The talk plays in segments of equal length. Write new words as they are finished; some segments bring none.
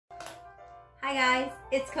Hi guys,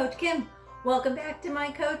 it's Coach Kim. Welcome back to my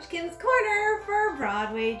Coach Kim's Corner for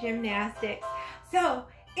Broadway Gymnastics. So,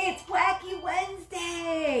 it's Wacky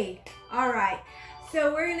Wednesday. Alright,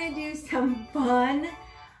 so we're going to do some fun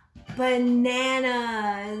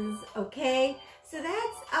bananas, okay? So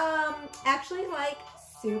that's actually like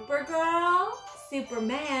Supergirl,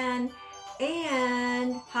 Superman,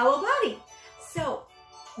 and Hollow Body. So,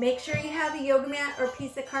 make sure you have a yoga mat or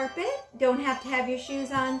piece of carpet. Don't have to have your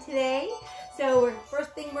shoes on today. So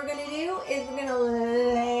first thing we're gonna do is we're gonna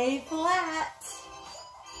lay flat.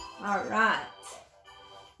 All right.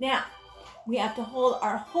 Now, we have to hold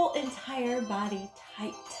our whole entire body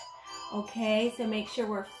tight. Okay, so make sure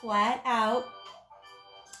we're flat out.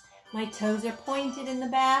 My toes are pointed in the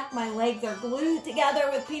back. My legs are glued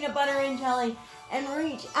together with peanut butter and jelly. And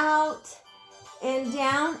reach out and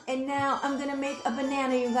down. And now I'm gonna make a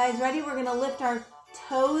banana. You guys ready? We're gonna lift our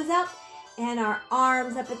toes up and our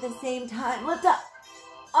arms up at the same time. Lift up.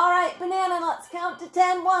 All right, banana, let's count to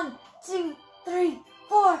 10. 1, 2, 3,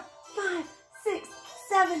 4, 5, 6,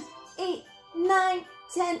 7, 8, 9,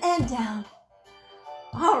 10, and down.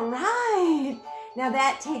 All right. Now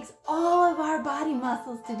that takes all of our body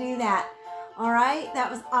muscles to do that. All right, that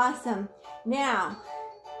was awesome. Now,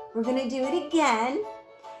 we're gonna do it again.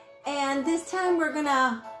 And this time we're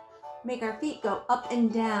gonna make our feet go up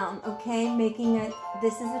and down, okay?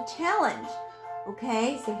 This is a challenge,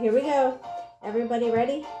 okay? So here we go. Everybody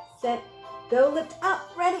ready, set, go. Lift up,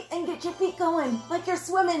 ready, and get your feet going like you're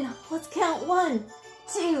swimming. Let's count. 1,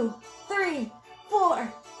 2, 3,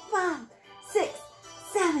 4, 5, 6,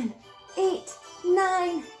 7, 8,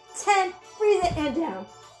 9, 10. Breathe it and down.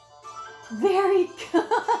 Very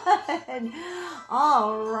good.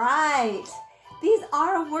 All right. These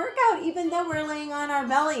are a workout, even though we're laying on our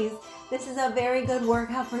bellies. This is a very good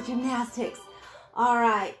workout for gymnastics. All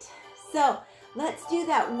right, so let's do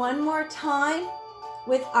that one more time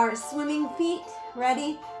with our swimming feet.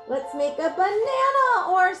 Ready? Let's make a banana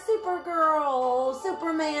or Supergirl,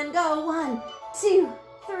 Superman. Go. 1, 2,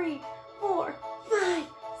 3, 4, 5,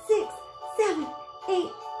 6, 7,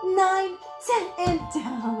 8, 9, 10, and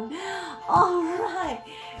down. All right,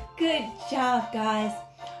 good job, guys.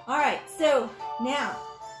 All right, so now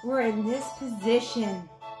we're in this position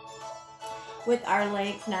with our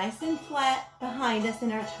legs nice and flat behind us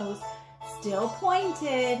and our toes still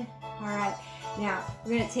pointed. All right, now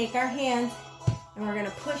we're gonna take our hands and we're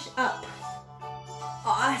gonna push up.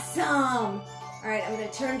 Awesome. All right, I'm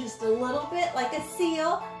gonna turn just a little bit like a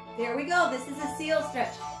seal. There we go, this is a seal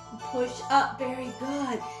stretch. Push up, very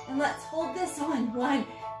good. And let's hold this one. 1,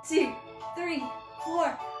 2, 3,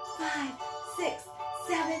 4, 5, 6,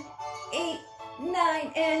 7, 8,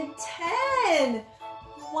 9, and 10.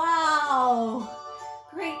 Wow.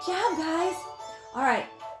 Great job, guys. All right,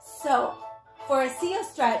 so for a seal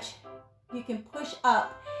stretch, you can push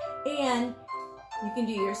up and you can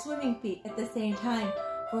do your swimming feet at the same time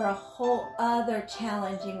for a whole other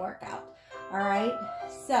challenging workout. All right,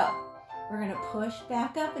 so we're gonna push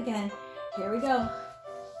back up again. Here we go.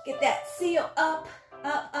 Get that seal up,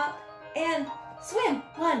 up, up, and swim.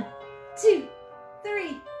 1, 2,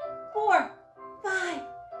 3, 4, 5,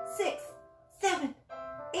 6, 7,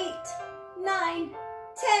 8, 9,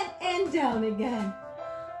 10, and down again.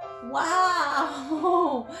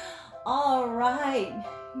 Wow. All right.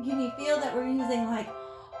 Can you feel that we're using like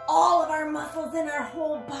all of our muscles in our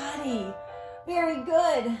whole body? Very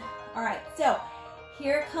good. All right, so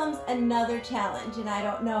here comes another challenge, and I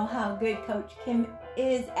don't know how good Coach Kim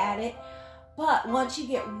is at it, but once you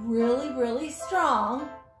get really, really strong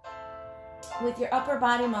with your upper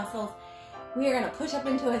body muscles, we are going to push up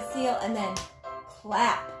into a seal and then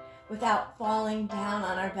clap without falling down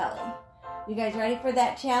on our belly. You guys ready for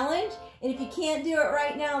that challenge? And if you can't do it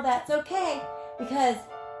right now, that's okay, because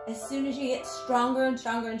as soon as you get stronger and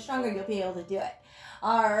stronger and stronger, you'll be able to do it.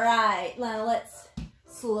 All right, now let's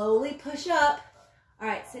slowly push up. All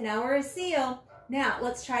right, so now we're a seal. Now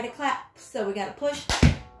let's try to clap. So we got to push.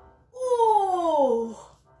 Ooh.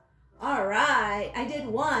 All right, I did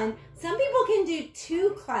 1. Some people can do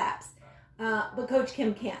 2 claps, but Coach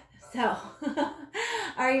Kim can't. So,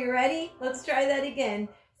 are you ready? Let's try that again.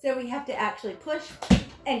 So we have to actually push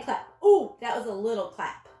and clap. Ooh, that was a little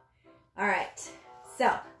clap. All right,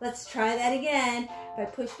 so let's try that again. If I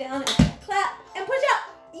push down and clap and push up.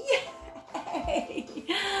 Yay!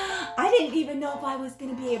 I didn't even know if I was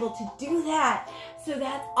going to be able to do that. So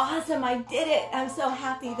that's awesome. I did it. I'm so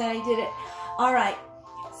happy that I did it. All right.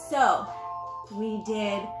 So we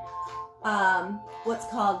did what's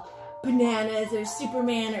called bananas or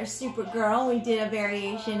Superman or Supergirl. We did a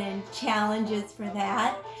variation and challenges for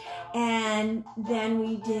that. And then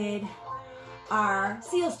we did our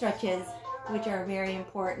seal stretches. which are very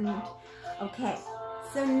important. Okay,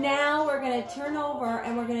 so now we're going to turn over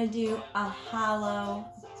and we're going to do a hollow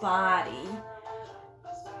body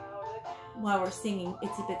while we're singing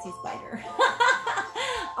Itsy Bitsy Spider.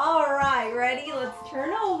 All right, ready? Let's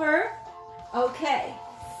turn over. Okay,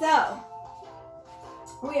 so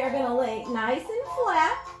we are going to lay nice and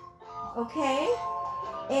flat, okay?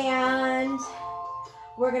 And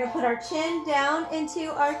we're going to put our chin down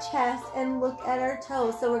into our chest and look at our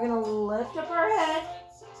toes. So we're going to lift up our head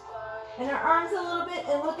and our arms a little bit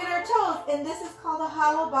and look at our toes. And this is called a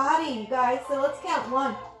hollow body, you guys. So let's count.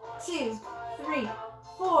 1, 2, 3,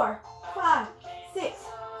 4, 5, 6,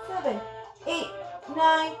 7, 8,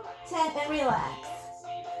 9, 10, and relax.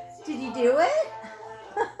 Did you do it?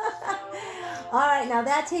 All right, now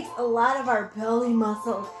that takes a lot of our belly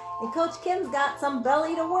muscles. And Coach Kim's got some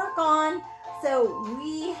belly to work on. So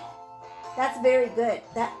that's very good.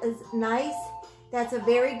 That is nice. That's a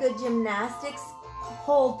very good gymnastics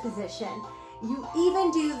hold position. You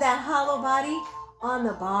even do that hollow body on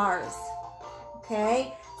the bars,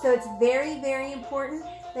 okay? So it's very, very important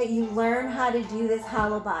that you learn how to do this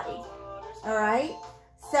hollow body, all right?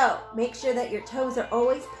 So make sure that your toes are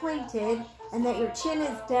always pointed and that your chin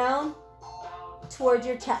is down towards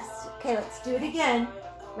your chest. Okay, let's do it again.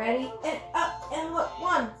 Ready? And up and look.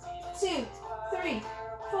 1, 2, 3,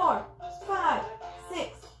 4, 5,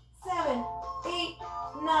 6, 7, 8,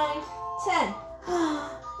 9, 10.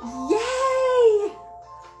 Yay!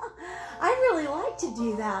 I really like to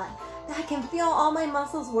do that. I can feel all my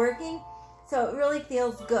muscles working, so it really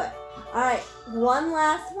feels good. All right, one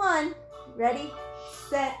last one. Ready,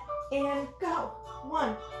 set, and go.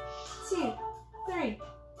 1, 2, 3,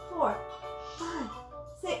 4, 5,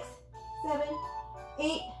 6, 7,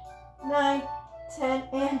 8, 9, 10,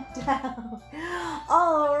 and down.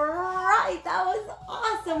 All right, that was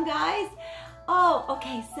awesome, guys. Oh,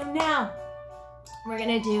 okay, so now we're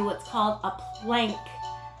gonna do what's called a plank.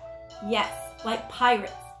 Yes, like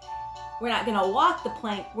pirates. We're not gonna walk the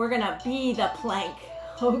plank, we're gonna be the plank.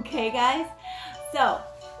 Okay, guys? So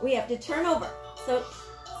we have to turn over. So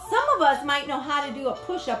some of us might know how to do a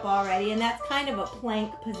push-up already, and that's kind of a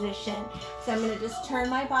plank position. So I'm gonna just turn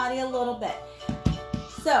my body a little bit.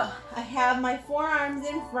 So I have my forearms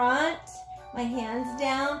in front, my hands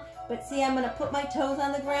down, but see, I'm gonna put my toes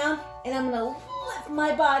on the ground and I'm gonna lift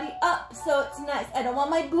my body up so it's nice. I don't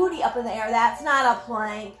want my booty up in the air. That's not a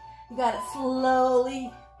plank. You gotta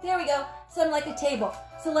slowly, there we go. So I'm like a table.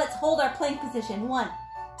 So let's hold our plank position. 1,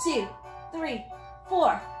 2, 3,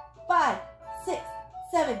 4, 5, 6,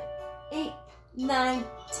 7, 8, 9,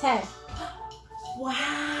 10.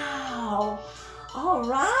 Wow. All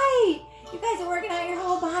right. You guys are working out your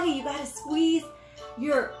whole body. You got to squeeze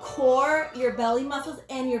your core, your belly muscles,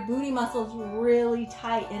 and your booty muscles really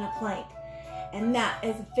tight in a plank. And that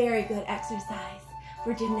is a very good exercise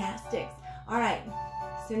for gymnastics. All right,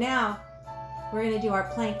 so now we're going to do our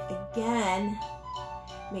plank again.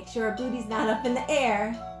 Make sure our booty's not up in the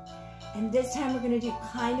air. And this time we're going to do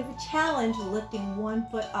kind of a challenge, lifting one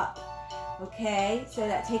foot up. Okay, so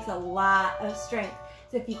that takes a lot of strength.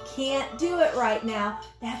 So if you can't do it right now,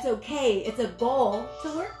 that's okay. It's a goal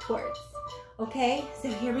to work towards. Okay, so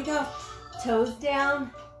here we go. Toes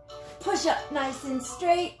down, push up nice and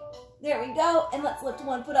straight. There we go. And let's lift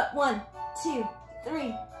one foot up. 1, 2,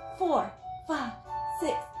 3, 4, 5,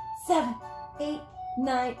 6, 7, 8,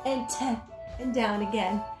 9, and 10. And down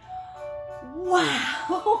again.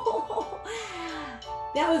 Wow.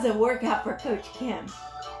 That was a workout for Coach Kim.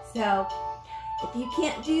 So if you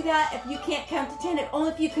can't do that, if you can't count to 10,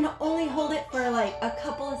 if you can only hold it for like a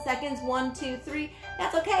couple of seconds, 1, 2, 3,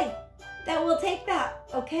 that's okay. That will take that,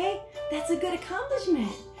 okay? That's a good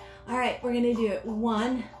accomplishment. All right, we're gonna do it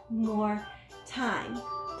one more time.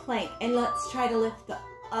 Plank, and let's try to lift the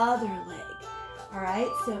other leg. All right,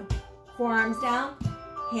 so forearms down,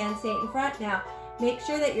 hands stay in front. Now, make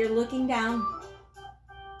sure that you're looking down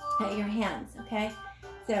at your hands, okay?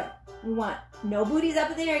 So we want no booties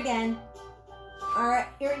up in the air again. All right,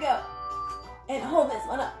 here we go. And hold this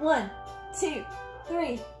one up. 1, 2,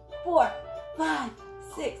 3, 4, 5,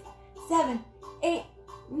 6, 7, 8,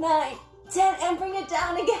 9, 10, and bring it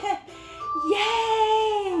down again.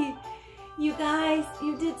 Yay! You guys,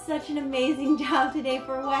 you did such an amazing job today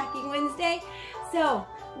for Wacky Wednesday. So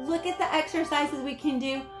look at the exercises we can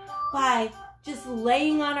do by just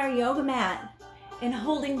laying on our yoga mat and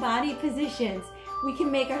holding body positions. We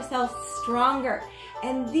can make ourselves stronger.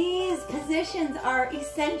 And these positions are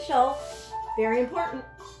essential, very important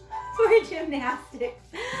for gymnastics.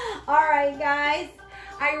 All right, guys.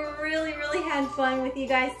 I really, really had fun with you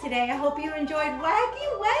guys today. I hope you enjoyed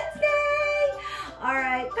Wacky Wednesday. All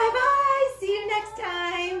right, bye-bye. See you next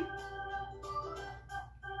time.